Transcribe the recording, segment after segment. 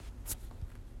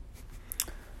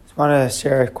I want to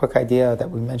share a quick idea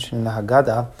that we mentioned in the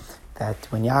Haggadah, that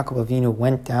when Yaakov Avinu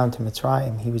went down to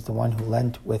Mitzrayim, he was the one who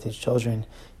went with his children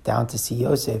down to see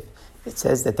Yosef. It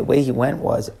says that the way he went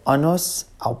was Anos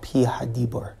al pi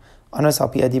hadibur. Anos al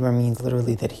pi hadibur means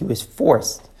literally that he was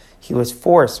forced. He was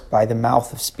forced by the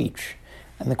mouth of speech.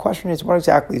 And the question is, what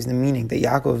exactly is the meaning that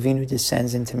Yaakov Avinu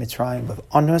descends into Mitzrayim with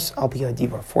Anos al pi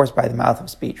hadibur, forced by the mouth of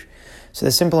speech? So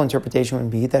the simple interpretation would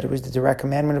be that it was the direct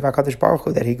commandment of HaKadosh Baruch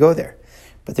Hu that he go there.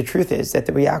 But the truth is that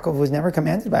the Yaakov was never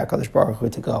commanded by HaKadosh Baruch Hu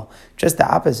to go. Just the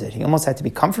opposite. He almost had to be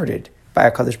comforted by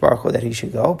HaKadosh Baruch Hu that he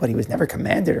should go, but he was never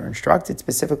commanded or instructed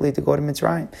specifically to go to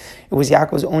Mitzrayim. It was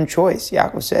Yaakov's own choice.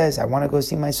 Yaakov says, I want to go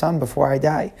see my son before I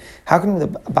die. How can the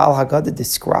Baal Haggadah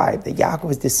describe that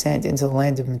Yaakov's descent into the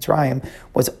land of Mitzrayim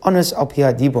was Anos al pi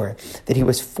hadibur, that he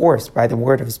was forced by the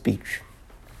word of speech?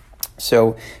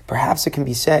 So perhaps it can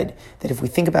be said that if we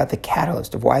think about the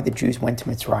catalyst of why the Jews went to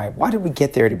Mitzrayim, why did we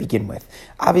get there to begin with?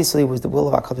 Obviously, it was the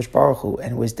will of HaKadosh Baruch Hu,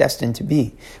 and it was destined to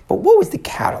be. But what was the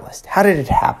catalyst? How did it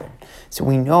happen? So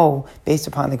we know, based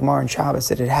upon the Gemara in Shabbos,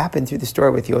 that it happened through the story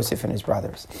with Yosef and his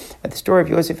brothers. But the story of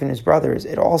Yosef and his brothers,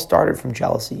 it all started from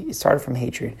jealousy. It started from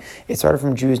hatred. It started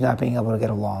from Jews not being able to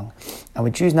get along. And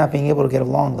with Jews not being able to get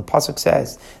along, the pasuk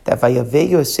says that Vayaveh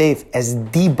Yosef as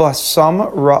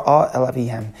dibasam ra'a el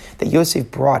avihem, that Yosef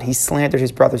he slandered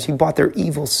his brothers. He brought their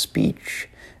evil speech,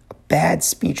 a bad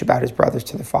speech about his brothers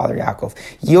to the father Yaakov.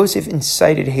 Yosef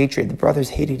incited hatred. The brothers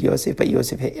hated Yosef, but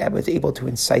Yosef was able to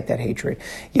incite that hatred.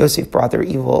 Yosef brought their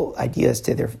evil ideas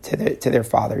to their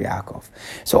father Yaakov.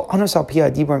 So Anos al pi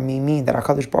hadibur may mean that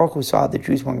HaKadosh Baruch Hu saw the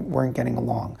Jews weren't getting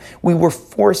along. We were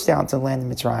forced down to the land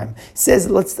of Mitzrayim. Says,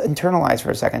 let's internalize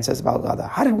for a second, says Baal Gada.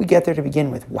 How did we get there to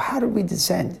begin with? How did we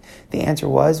descend? The answer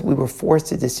was we were forced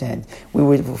to descend. We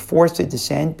were forced to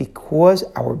descend because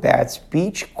our bad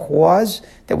speech caused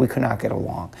that we could not get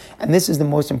along. And this is the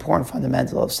most important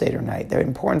fundamental of Seder night. The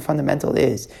important fundamental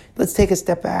is, let's take a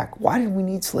step back. Why did we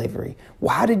need slavery?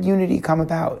 How did unity come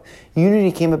about?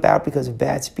 Unity came about because of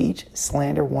bad speech,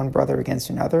 slander one brother against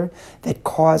another, that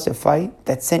caused a fight,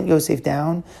 that sent Yosef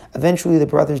down. Eventually the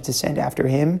brothers descend after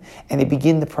him, and they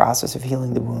begin the process of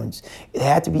healing the wounds. It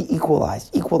had to be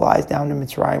equalized down to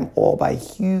Mitzrayim, all by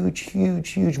huge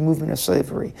movement of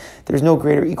slavery. There's no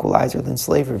greater equalizer than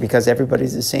slavery, because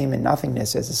everybody's the same in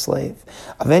nothingness as a slave.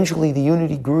 Eventually the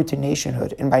unity grew to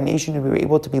nationhood, and by nationhood we were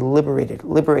able to be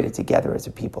liberated together as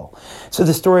a people. So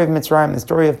the story of Mitzrayim, the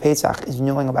story of Pesach, is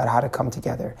knowing about how to come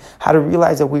together, how to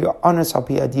realize that we are Anos al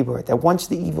pi hadibur, that once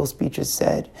the evil speech is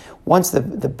said, once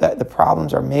the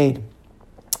problems are made,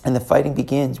 and the fighting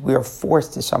begins, we are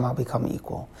forced to somehow become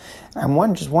equal. And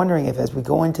I'm just wondering if, as we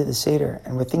go into the Seder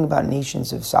and we're thinking about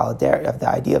nations of solidarity, of the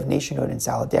idea of nationhood and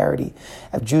solidarity,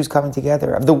 of Jews coming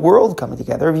together, of the world coming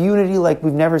together, of unity like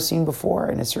we've never seen before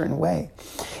in a certain way,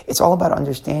 it's all about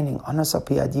understanding Anos al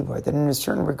pi hadibur, that in a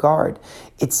certain regard,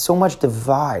 it's so much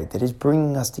divide that is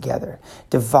bringing us together.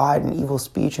 Divide and evil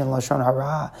speech and lashon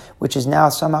hara, which is now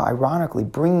somehow ironically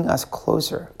bringing us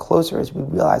closer as we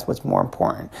realize what's more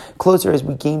important, closer as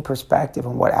we gain perspective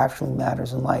on what actually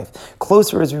matters in life,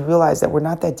 closer as we realize that we're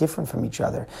not that different from each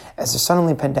other, as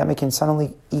a pandemic can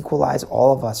suddenly equalize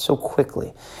all of us so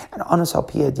quickly. And Anos al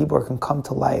pi hadibur can come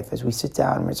to life as we sit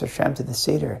down Mitzvah Shem to the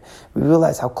Seder. We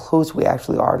realize how close we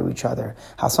actually are to each other,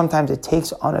 how sometimes it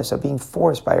takes on us of being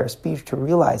forced by our speech to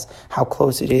realize how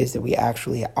close it is that we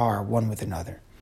actually are one with another.